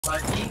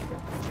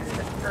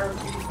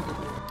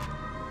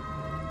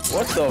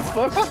What the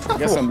fuck? I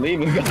guess I'm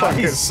leaving, guys.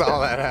 I saw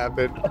that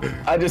happen.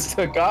 I just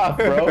took off,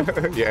 bro.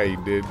 Yeah, you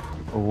did.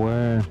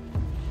 Where?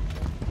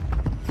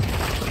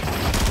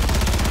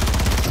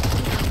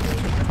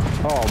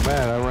 Oh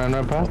man, I ran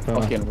right past them.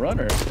 Fucking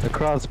runner. I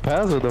crossed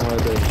paths with them right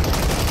there.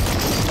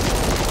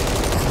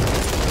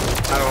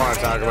 I don't want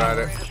to talk about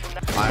it.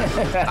 I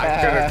could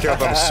have killed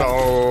them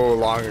so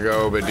long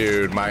ago, but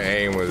dude, my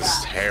aim was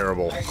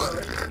terrible.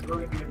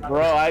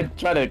 Bro, I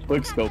tried to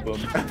quick scope him.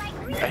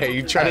 Hey,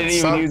 you tried I didn't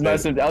even use my.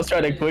 I was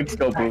trying to quick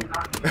scope him.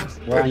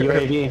 We're on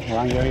UAV. We're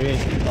on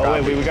UAV.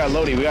 Oh wait, we got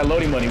loading. We got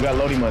loading money. We got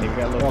loading money. We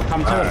got loading. Well,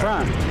 come to the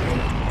front.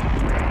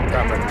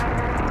 Coming.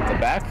 The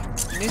back?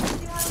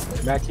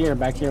 Back here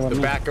with The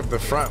me. back of the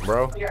front,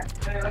 bro.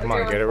 Come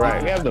on, get it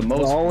right. We have the most.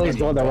 You always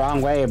go the wrong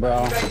way,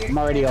 bro. I'm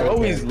already over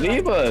Always here.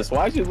 leave us.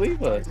 Why'd you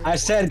leave us? I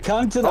said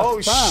come to the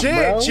Oh front, shit,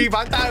 bro. Chief!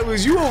 I thought it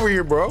was you over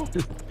here, bro.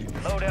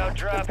 Loadout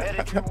drop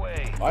headed your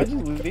way. Why'd you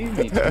leave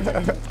me? I'm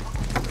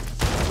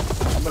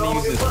gonna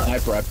use this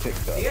sniper I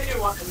picked up.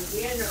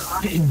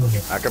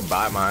 I could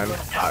buy mine.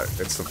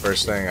 It's the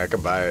first thing. I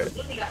could buy it.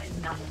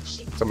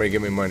 Somebody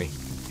give me money.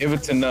 Give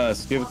it to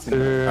Nuss. Give it to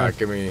Nuss.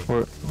 Give me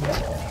your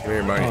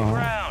money.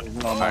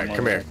 All right,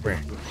 come here. Wait,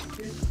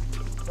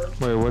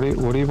 what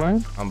are you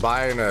buying? I'm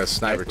buying a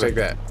sniper. Take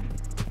that.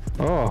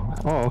 Oh,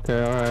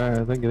 okay, all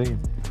right. Thank you.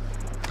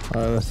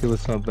 All right, let's see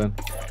what's up then.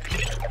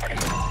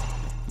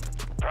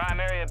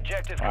 Primary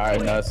objective. All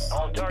right, Nuss.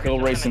 Kill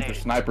racing for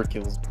sniper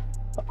kills.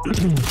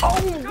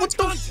 Oh, what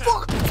the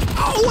fuck?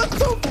 Oh, what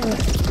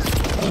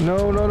the?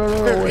 No.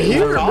 They're Wait,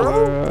 here,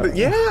 bro.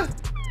 Yeah,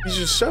 he's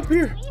just up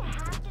here.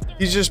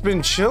 He's just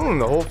been chilling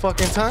the whole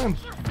fucking time.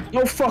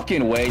 No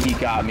fucking way he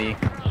got me.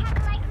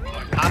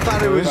 I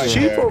thought it was Right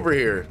cheap there. over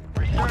here.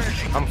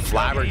 I'm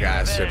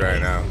flabbergasted right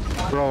now.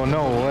 Bro,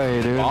 no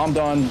way, dude. Bombed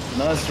on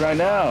Nuss right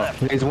now.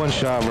 He's one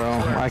shot, bro.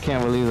 I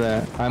can't believe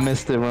that. I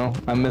missed it, bro.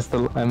 I missed the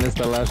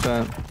last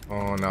shot.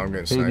 Oh, now I'm getting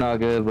He's sniped. not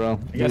good, bro.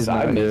 I guess He's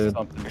I not missed good.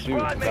 something too.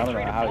 'Cause I don't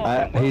know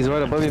how. He's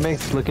right above you,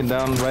 Mix, looking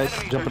down, right,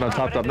 jumping on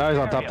top. Now he's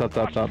on top.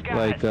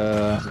 Like,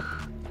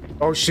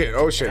 Oh shit,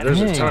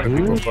 there's a ton of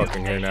people dude.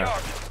 fucking here now.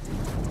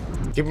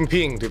 Keep him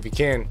pinged if you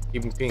can.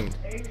 Keep him pinged.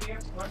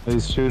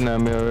 he's shooting at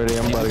me already.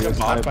 I'm about to get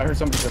If I sniped. heard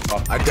somebody get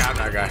off. I downed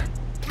that guy.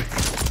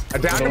 I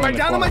downed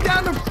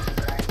him.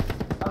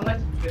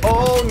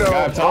 Oh no.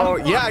 Guy up top? Oh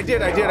yeah, I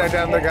did. I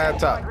downed the guy up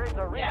top.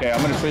 Okay,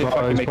 I'm gonna see if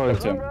I can make it up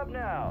to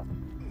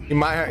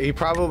him. He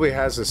probably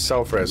has a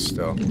self-res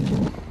still.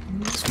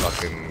 Just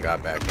fucking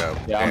got back up.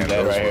 Yeah, I'm Damn,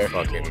 dead those right were here.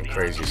 fucking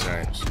crazy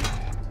snipes.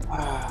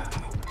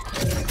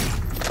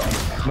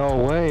 No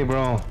way,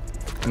 bro.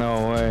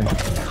 No way.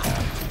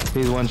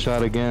 He's one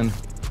shot again.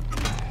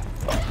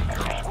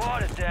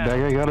 That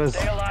guy got us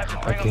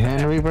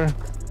again, Reaper.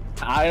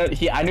 I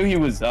knew he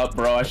was up,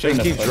 bro. I I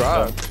shouldn't think have he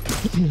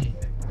pushed him. dropped.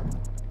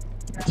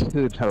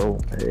 Dude, no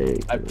way.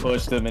 I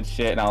pushed him and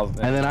shit, and I was.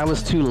 And then I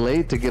was too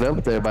late to get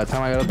up there. By the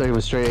time I got up there, he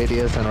was straight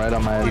ADS and right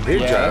on my. He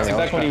did Yeah, drop. that's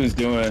exactly what he was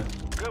doing.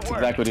 That's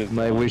exactly what he was.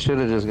 Like, we should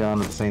have just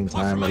gone at the same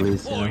time, at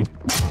least, you know?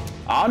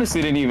 I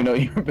honestly didn't even know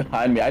you were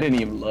behind me. I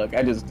didn't even look.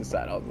 I just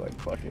decided I was like,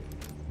 fuck it.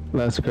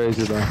 That's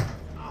crazy, though.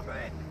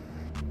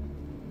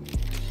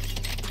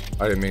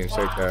 I didn't mean to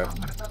take that.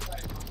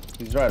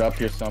 He's right up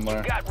here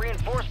somewhere.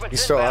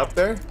 He's still up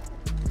there?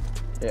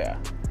 Yeah.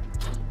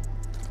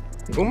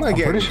 Who am I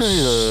getting? pretty sure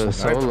he's a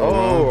sniped? solo,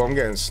 Oh, bro. I'm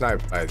getting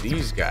sniped by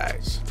these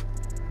guys.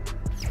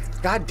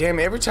 God damn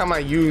it! Every time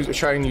I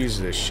try and use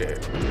this shit.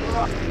 He's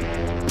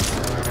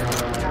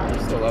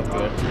still up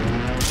there.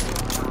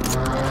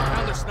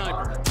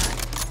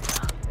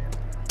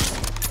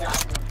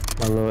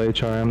 My little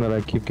HRM that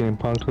I keep getting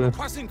punked with.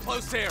 Pressing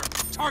close air.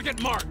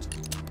 Target marked.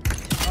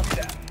 Up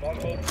down.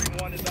 Longbow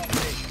 3-1 is on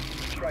station.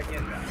 Strike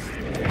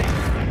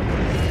inbound.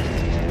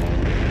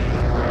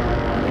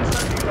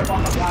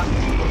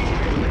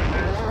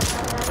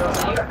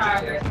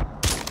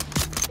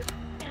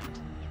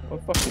 Where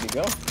the fuck did he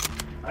go?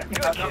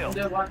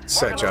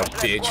 Such a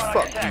bitch.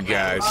 Fuck you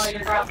guys.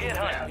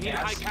 Need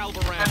high caliber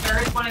rounds.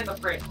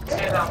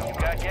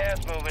 Got gas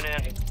moving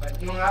in.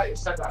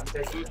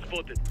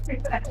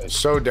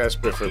 So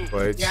desperate for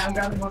plates.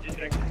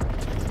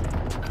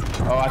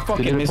 Oh, I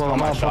fucking Did he missed pull all him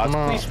my out, pull shots. him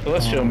out? Please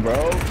push him,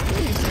 bro.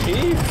 Please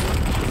keep.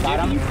 Got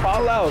him. You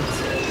fall out.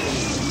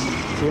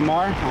 2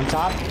 more on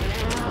top.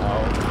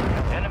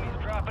 Enemies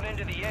dropping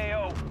into the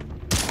AO.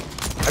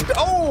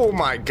 Oh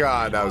my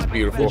god, that was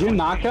beautiful. Did you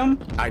knock him?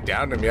 I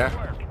downed him, yeah.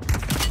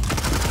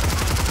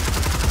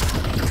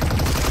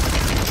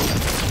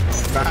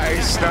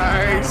 Nice.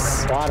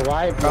 Squad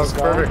wipe. That was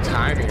perfect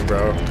timing,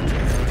 bro. It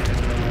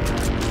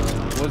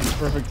was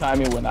perfect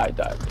timing when I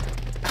died.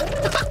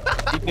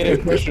 He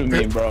didn't push with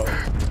me, bro.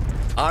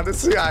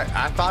 Honestly,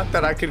 I thought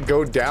that I could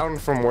go down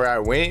from where I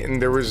went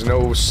and there was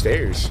no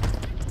stairs. No,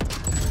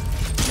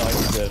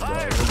 he's good,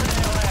 bro.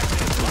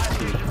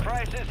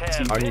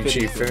 On you,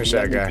 Chief. Finish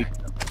that guy.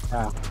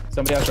 Yeah.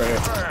 Somebody else right here.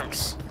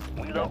 Firms.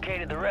 We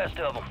located the rest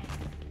of them.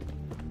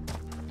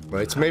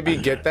 Let's maybe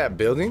get that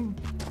building.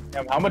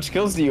 Damn, how much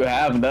kills do you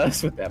have,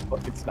 Nuss, with that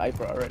fucking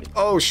sniper already?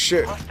 Oh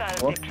shit!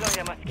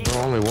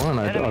 Only one.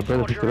 I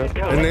better pick it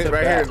up. And then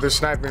right here, they're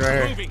sniping right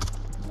here. Moving.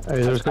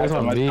 Hey, there's guys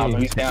on me.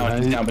 He's down,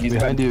 but he's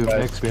behind you, got-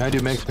 Mix. Behind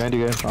you, Mix. Behind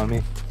you, guys. On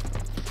me.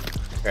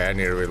 Okay, I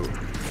need to reload.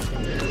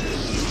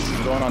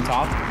 Going on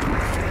top.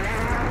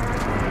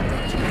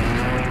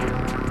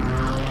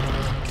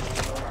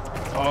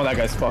 Oh, that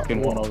guy's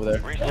fucking one over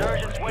there.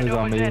 Resurgence He's window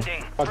on is me.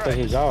 ending. Fuck the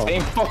he go.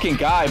 Same fucking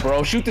guy,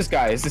 bro. Shoot this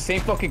guy. It's the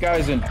same fucking guy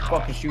who's been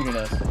fucking shooting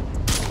us.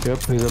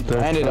 Yep, he's up there.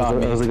 Landed on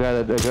me. That was the guy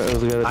that. That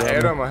was the guy that. I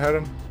hit him. I hit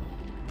him.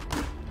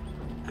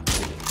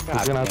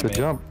 He's gonna have to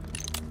jump.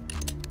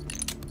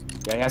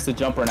 Yeah, he has to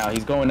jump right now.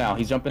 He's going now.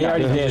 He's jumping He out.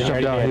 already Yeah, he did, just jumped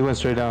already down. did. He went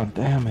straight down.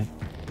 Damn it.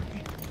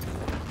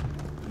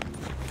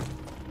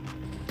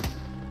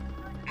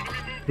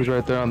 He's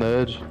right there on the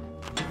edge.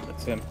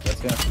 That's him. That's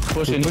him. He's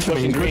Pushing pushing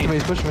me. He's green. pushing me.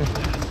 He's pushing me.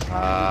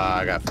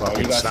 I got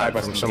fucking got sniped sniped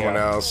from by someone somebody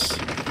else.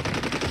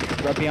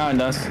 Right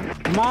behind us.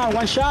 Come on,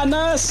 one shot,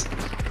 Nuss.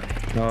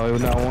 No, it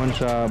was not one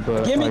shot,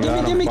 but. Gimme, I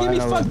got gimme, him gimme, gimme.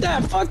 finally. Fuck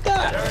that, fuck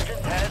that.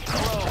 Resurgence has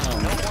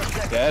closed. No more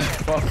seconds. Dead?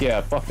 Fuck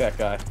yeah. Fuck that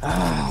guy.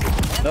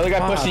 Another guy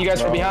pushing you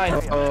guys from behind.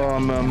 Oh,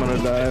 I'm gonna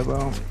die,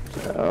 bro.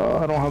 Oh,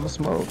 I don't have a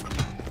smoke.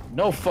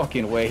 No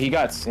fucking way. He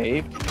got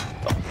saved.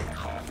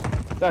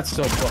 That's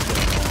so fucking.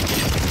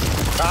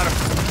 Got him.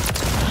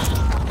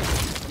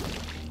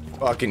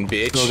 Fucking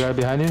bitch. Still a guy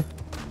behind you?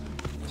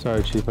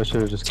 Sorry, Chief. I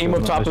should have just. Team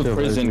killed up him. I top of should've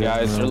prison, raised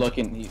guys. him. They're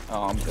looking.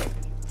 Oh, I'm good.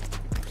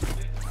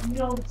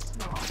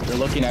 They're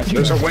looking at you.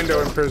 There's a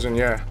window in prison.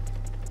 Yeah.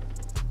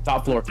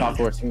 Top floor too. Your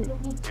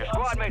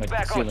squad mates Like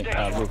back on ceiling,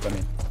 station. roof, I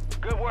mean.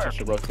 Good work.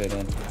 Should rotate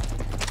in.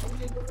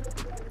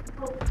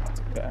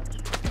 Okay.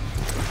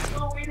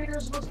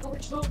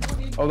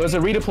 Oh, there's a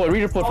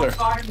redeploy flare.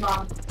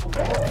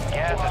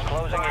 Gas is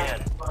closing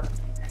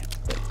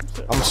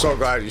in. I'm so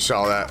glad you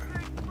saw that.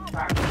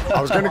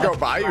 I was gonna go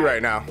by you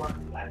right now.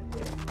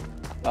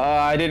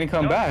 I didn't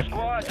come back.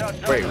 Squads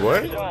outside Wait, the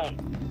what? safe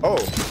zone. Oh,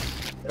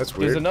 that's There's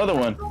weird. another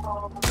one.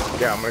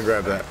 Yeah, I'm gonna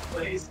grab that.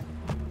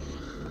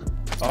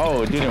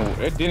 Oh, it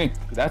didn't.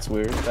 That's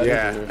weird. That is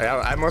Yeah, weird.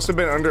 I must have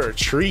been under a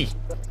tree.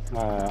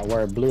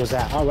 Where blue is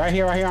at? Oh, right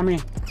here on me.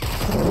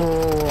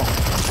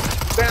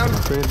 Down.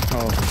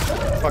 Oh,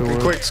 Fucking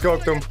quick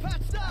scoped him.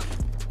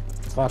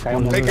 Fuck, I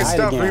almost Take his died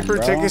stuff, again, Reaper.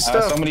 bro. Take his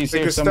stuff. Somebody's Take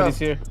here. his Somebody's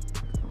stuff.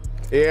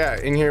 here. Yeah,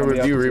 in here with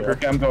Somebody you, else is here. Reaper.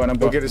 Okay, I'm going.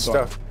 Go get his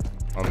stuff.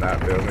 On that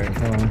building.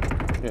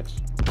 Bitch.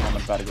 I'm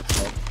about to get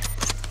sniped.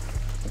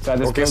 Inside this Don't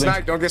get building.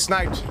 sniped. Don't get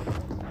sniped.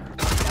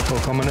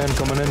 oh, coming in.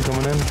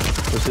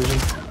 Precision.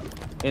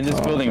 In this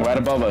building, right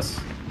above us.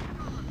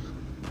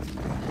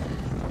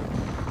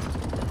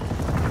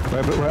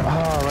 Right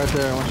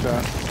there. One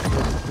shot.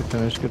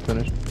 Good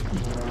finish.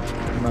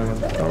 I'm not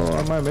gonna, oh, I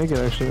might make it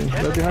actually.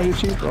 Right behind you,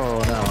 Chief. Oh,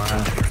 no.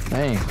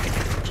 Dang.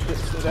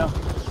 Sit down.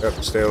 Yep,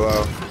 stay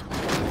low.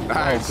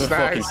 Nice, good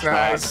fucking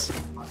nice.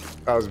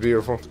 That was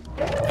beautiful.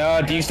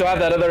 Do you still have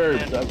that other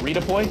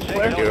redeploy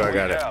flare? Dude, I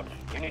got it.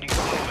 You need to get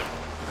moving.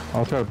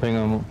 I'll try to ping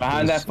him.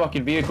 Behind that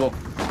fucking vehicle.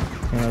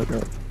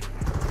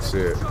 That's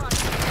it.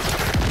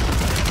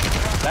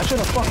 That should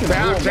have fucking blew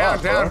Down, him down,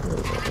 up, down. bro.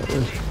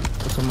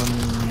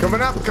 Someone.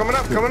 Coming up.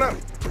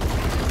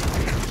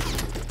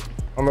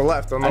 On the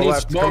left, I need Coming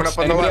smokes. up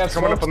on the Anybody left, have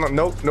coming up on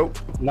smokes? the, nope.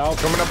 No.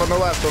 Coming up on the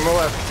left,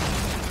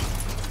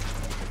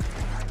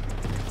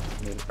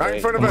 Right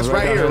in front of us,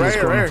 right here.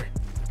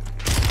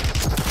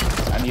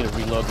 I need to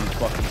reload these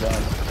fucking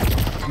guns.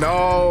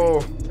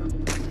 No.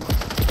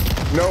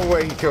 No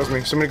way he kills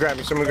me. Somebody grab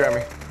me.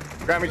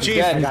 Grab me, Chief.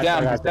 Yeah, he's got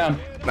down. you, I He's got down.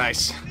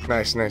 Nice.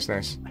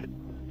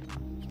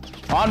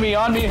 On me. He's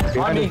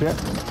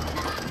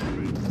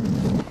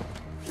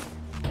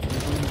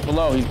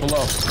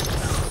below.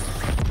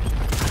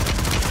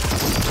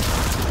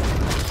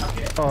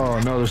 Oh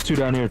no, there's two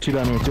down here.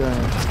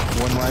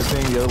 One right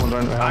thing, the other one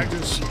running I behind.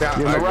 just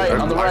down. On the right,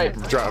 on the right.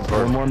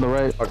 One more on the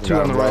right. Fucking Two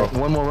on the down right. low.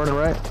 One more running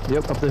right.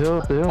 Yep, up the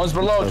hill. One's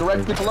below,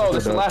 directly below.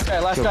 This is the last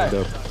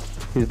guy.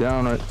 He's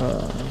down right.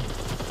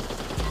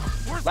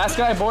 Last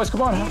guy, boys.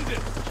 Come on.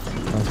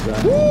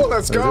 Woo,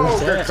 let's go.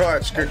 Good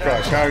clutch.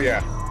 Hell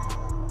yeah.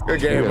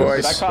 Good game, Yeah.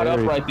 boys. I caught up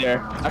right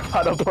there.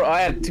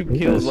 I had 2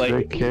 kills. Like,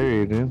 Straight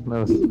carry, dude.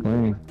 That was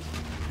clean.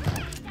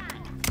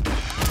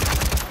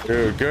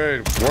 Dude, good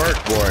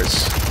work,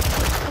 boys.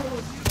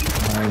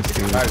 Nice,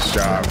 dude. Nice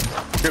job.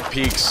 Good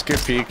peeks.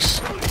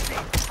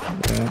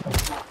 Yeah.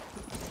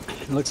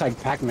 Looks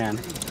like Pac-Man.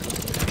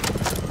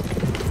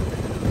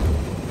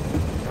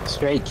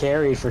 Straight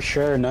carry for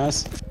sure,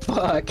 Nuss.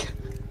 Fuck.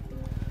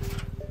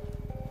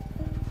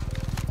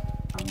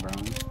 Bro.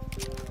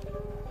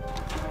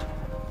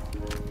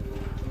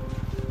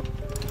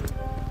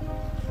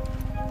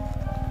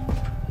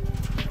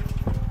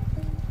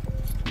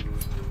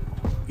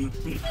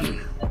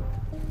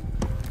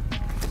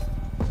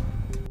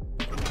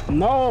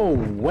 No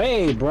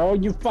way, bro.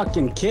 You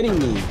fucking kidding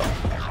me.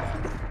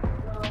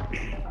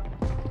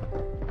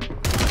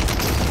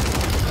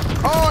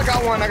 Oh, I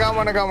got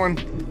one.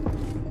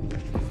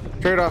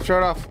 Trade off.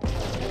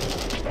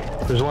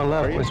 There's one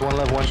left.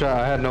 One shot.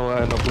 I had no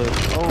play.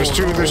 Oh, There's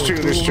two.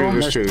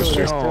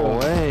 No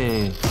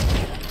way.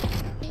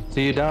 So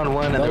you down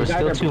one, and there was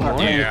still two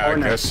more. Yeah, I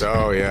guess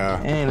so.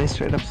 Yeah. Hey, they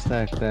straight up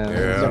stacked them.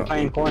 Yeah. They're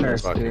playing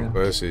corners. Fucking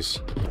pussies.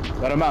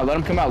 Let him out. Let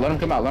him come out. Let him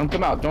come out. Let him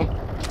come out. Don't.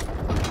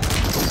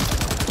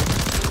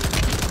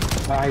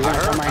 I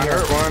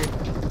hurt one.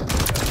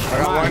 I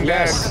got one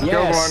dead.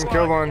 Yes.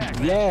 Killed one.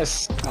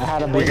 Yes. I had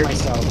to beat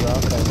myself, bro.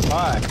 Okay.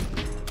 Fuck.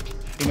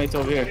 Teammates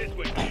over here.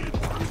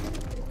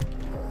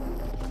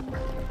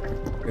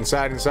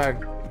 Inside.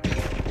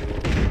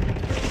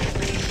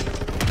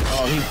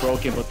 Oh, he's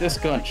broken, but this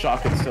gun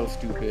shotgun's so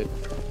stupid.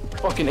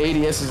 Fucking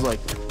ADS is like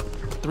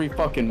 3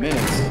 fucking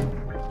minutes.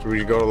 Should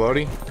we go to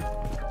Lodi?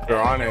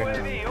 They're on it.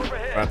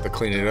 I have to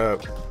clean it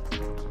up.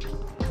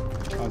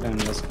 Oh, then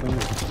let's clean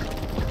it.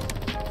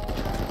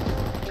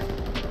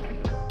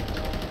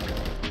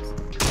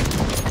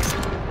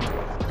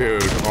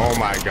 Dude, oh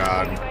my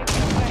god.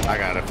 I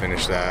gotta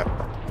finish that.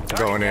 I'm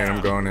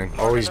going in.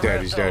 Oh, he's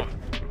dead.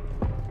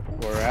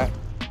 Where we're at?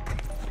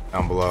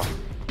 Down below.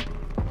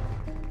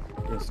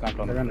 Snap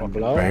on They're the gonna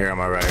fucking- blow. Right here on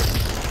my right.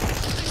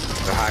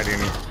 They're hiding.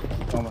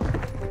 Oh my-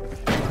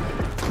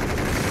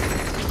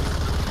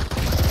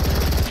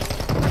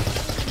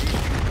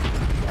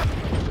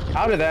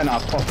 How did that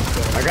not fucking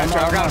go? I got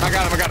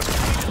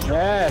him.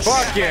 Yes.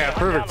 Fuck yeah,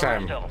 perfect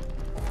time.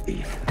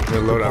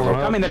 They're load up.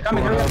 They're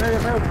coming. Hurry up.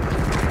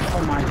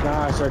 Oh my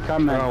gosh, they're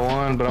coming. I got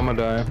one, but I'm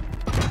gonna die.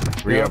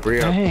 Re up.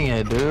 Dang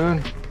it,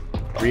 dude.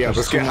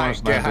 Let's get high.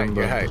 Get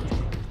high.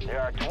 There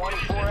are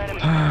 24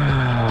 enemies.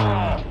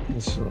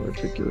 This is so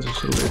ridiculous. It's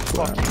so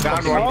late.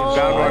 Down one. I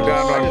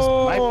just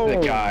sniped the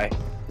guy.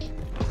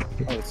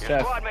 Oh, it's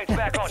Chef. Squad mates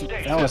back on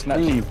station. That was not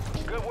cheap.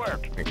 Good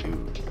work. Thank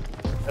you.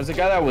 There's a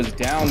guy that was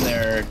down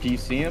there. Do you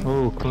see him?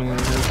 Oh, clean.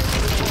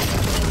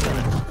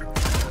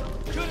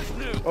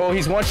 Oh,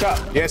 he's one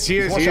shot. Yes, he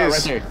is. One He shot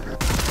is. right there.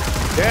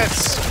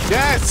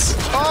 Yes.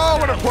 Oh,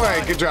 what a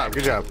play. Good job.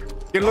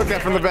 Get looked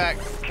at from the back.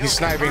 He's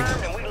sniping.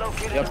 And we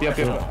located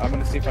Yep. I'm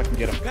gonna see if I can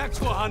get him. Back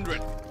to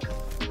 100.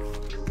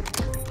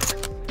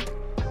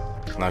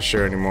 Not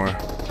sure anymore.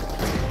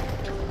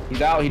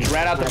 He's out. He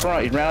ran out the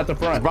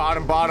front.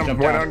 Bottom. Jump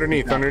Went down.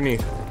 underneath.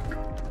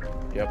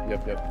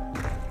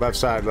 Yep. Left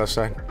side.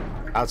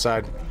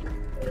 Outside.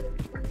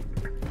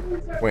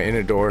 Went in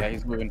the door. Yeah,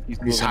 he's moving.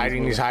 He's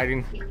hiding. You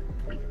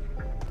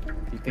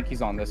think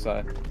he's on this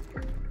side?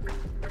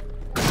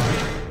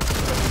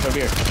 Over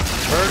here.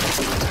 Hurt.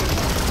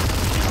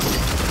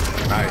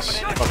 Nice.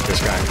 Fuck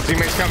this guy.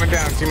 Teammates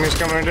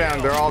coming down.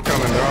 They're all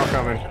coming.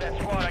 that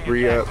squad on your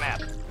Re up.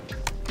 map.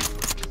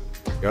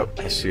 Yep,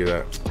 I see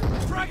that.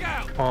 Frag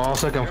out. Oh,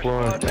 second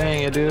floor.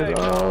 Dang it, dude.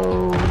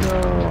 Oh,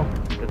 no.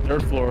 The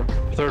third floor.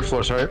 Third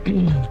floor, sorry.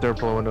 Third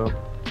floor window.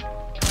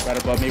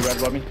 Right above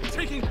me.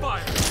 Taking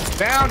fire.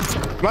 Down.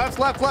 Left.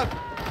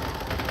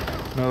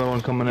 Another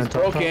one coming in.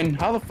 Top. Broken.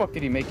 How the fuck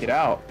did he make it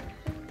out?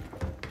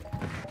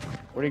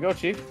 Where'd he go,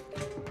 Chief?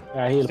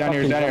 Yeah, he Down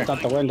here, fucking down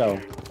jumped out the window.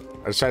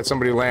 I just had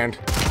somebody land.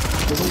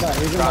 He's in the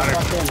fucking...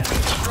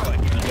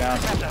 He's down.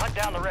 Have to hunt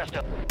down the rest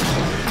of them.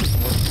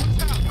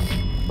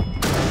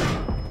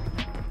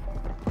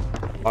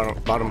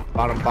 Bottom.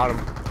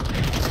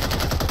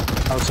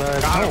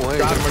 Outside. Got him. Oh,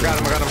 wait. I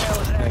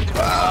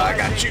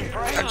got you.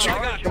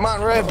 Come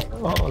on, Red.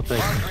 Oh,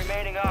 thanks.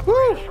 Remaining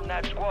operators from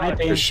that squad.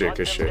 Good shit. Hunt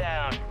them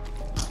down.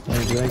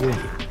 Thank you.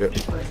 Yep.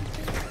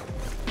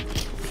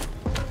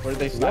 Where did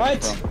they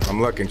snipe from?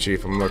 I'm looking,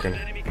 Chief.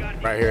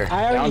 Right here.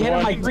 I already hit him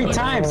Down like 3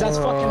 times. That's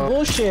fucking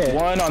bullshit.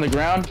 One on the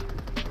ground.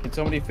 Can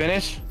somebody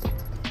finish?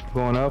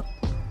 Going up.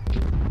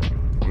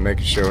 I'm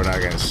making sure we're not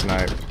getting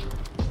sniped.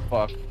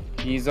 Fuck.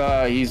 He's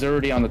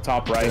already on the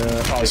top right. He's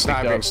probably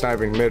picked up.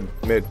 Sniping. Mid.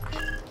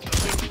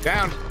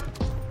 Down.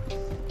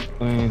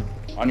 Clean.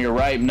 On your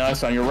right,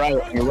 Nuss. On your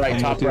right.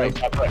 Top right.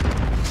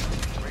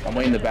 I'm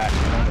way in the back.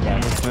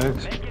 I'm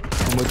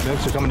with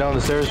Mix. They're coming down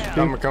the stairs.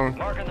 Coming.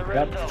 Marking the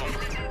rest of them.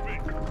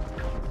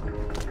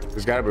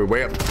 There's gotta be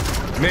way up.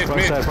 Mid.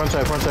 Front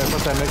side,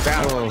 Mix.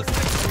 Down. Oh.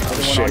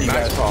 Shit,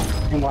 nice call.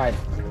 In wide.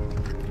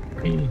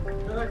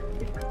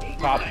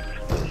 Top.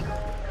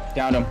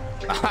 Downed him.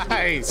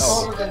 Nice.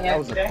 Oh, that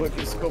was a quick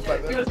scope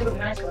right there.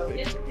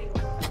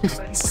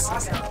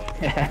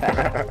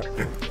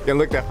 Get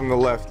looked at from the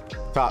left.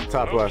 Top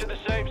Move left. to the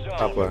safe zone.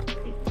 Top left.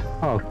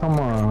 Oh, come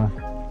on.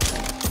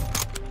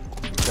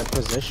 The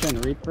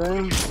position,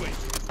 Reaper.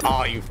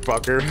 Oh, you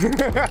fucker.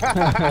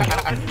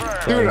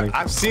 Confirmed. Dude,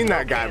 I've seen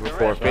that guy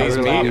before. Phase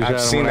me.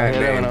 I've seen that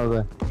name.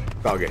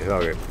 It's all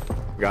good.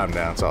 Got him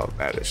down. It's all that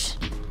matters.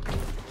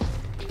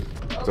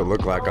 What's it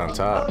look like on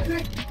top?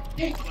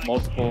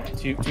 Multiple.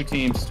 Two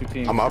teams.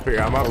 I'm up here.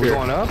 Are we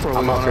going up or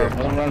I'm up here. Let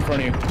him run in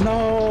front of you.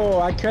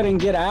 No, I couldn't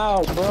get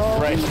out, bro.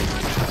 Right.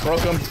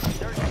 Broke him.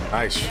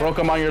 Nice. Broke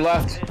him on your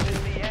left. This is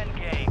the end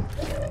game.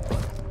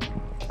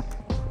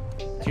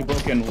 2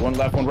 broken. 1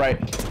 left, 1 right.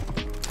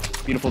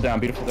 Beautiful down.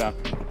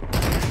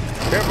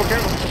 Careful.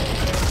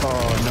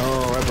 Oh, no.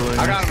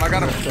 I got him.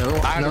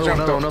 I had to jump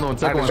though. Another one.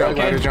 I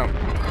had to jump.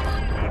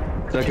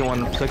 Second one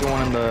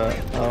in the...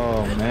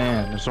 Oh,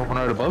 man. There's someone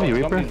right above you,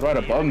 Reaper. Somebody's right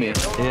above me.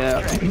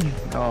 Yeah.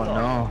 Oh,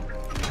 no.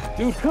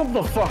 Dude, come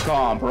the fuck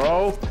on,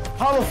 bro.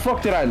 How the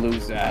fuck did I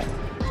lose that?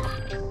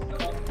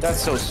 That's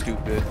so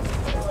stupid.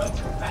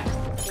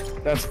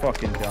 That's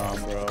fucking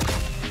dumb, bro.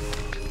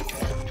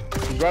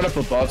 He's right up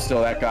above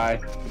still, that guy.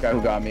 The guy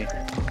who got me.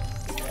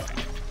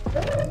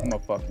 I'm gonna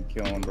fucking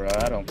kill him, bro.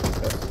 I don't think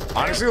that's...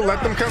 Honestly,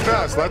 let them come to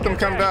us. Let them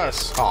come to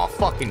us. Oh,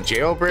 fucking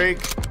jailbreak.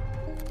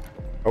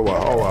 Oh,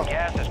 well. Oh, well.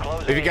 Gas is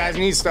closing If you guys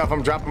need stuff,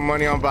 I'm dropping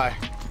money on by.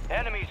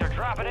 Enemies are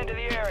dropping into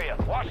the area.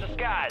 Watch the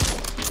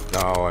skies.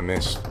 No, I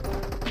missed.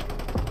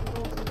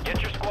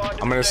 Get your squad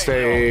to I'm the gonna safe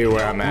stay zone.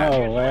 where I'm at.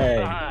 No way.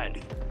 Behind.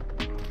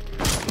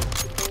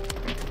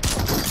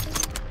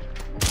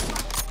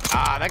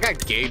 Ah, that guy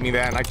gave me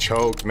that and I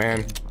choked,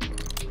 man.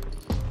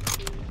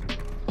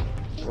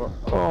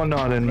 Oh no,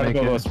 I didn't Right make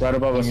above it. us, right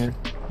above us.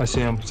 I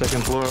see him.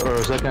 Second floor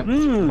or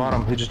second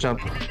bottom. He just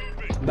jumped.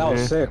 That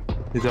was sick.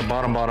 He's at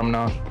bottom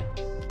now.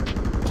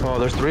 Oh,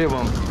 there's 3 of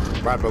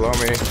them. Right below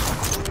me.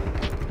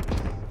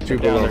 2 Down,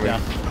 below they're me.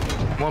 down.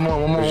 One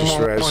more. Just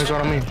res. He's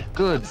right on me.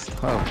 Good.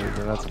 Oh,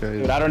 that's crazy.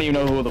 Dude, I don't even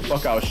know who the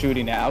fuck I was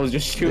shooting at. I was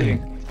just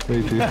shooting.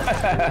 Me too.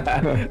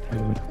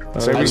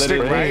 So we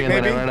stick right, and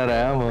then I maybe? ran out of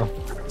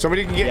ammo.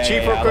 Somebody can get Yeah, Chief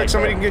yeah, real I quick. like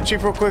Somebody that. can get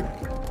Chief real quick.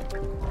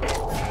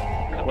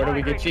 Where do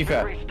we get Chief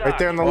at? Right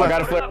there on the Oh, I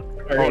got a left.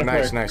 flare. Oh,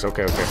 nice, nice.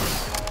 Okay, okay.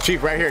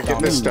 Chief, right here. Get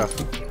this stuff.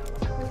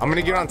 I'm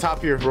gonna get on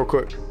top here real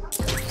quick.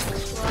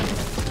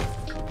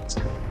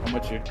 I'm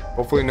with you.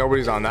 Hopefully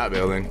nobody's on that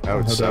building. That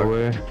would That suck.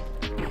 way.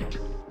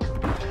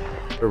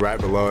 They're right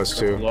below us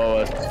too. Below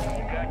us. Got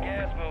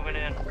gas moving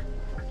in.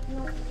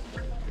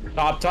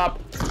 Top.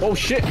 Oh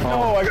shit.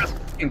 No, I got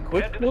fucking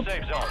quick. Head to the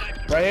safe zone.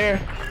 Right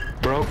here.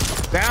 Broke.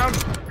 Down.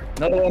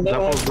 Another one. That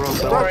was broke.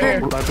 That Right was here.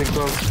 broke. I think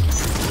broke.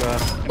 Can I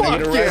Fuck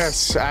get a rest?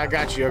 yes. I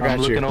got you. I I'm got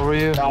looking you. over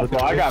you. Oh, Looking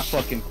bro, I over got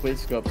fucking quick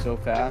scope so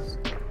fast.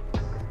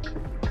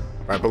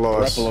 Right below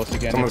Right us. below us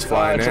again. Someone's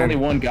flying It's only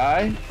in. one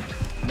guy.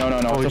 No.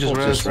 Oh, he it's a just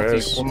full res. team.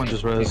 res. Someone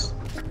just res.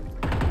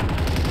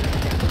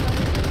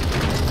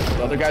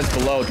 The other guy's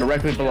below,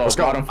 directly below. Let's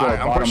go. Bottom floor.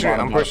 I'm pushing it.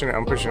 I'm pushing it.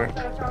 I'm pushing it.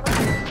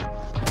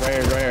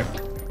 Right here.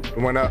 It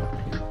went up.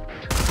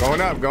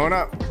 Going up. Going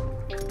up.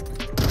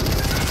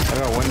 I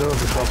got a window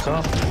if it pops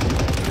up.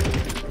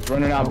 He's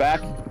running out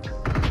back.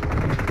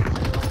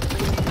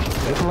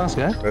 That's the last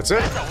guy. That's it.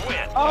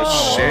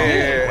 Oh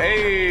shit.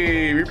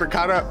 Hey, Reaper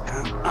caught up.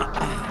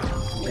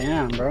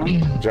 Damn, bro.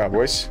 Good job,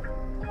 boys.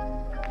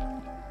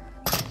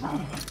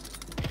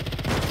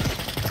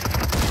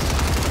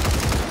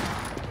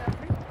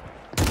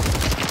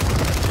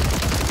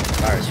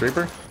 Nice,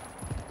 Reaper.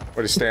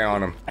 Way to stay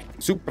on him.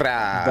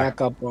 Supra.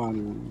 Back up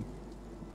on.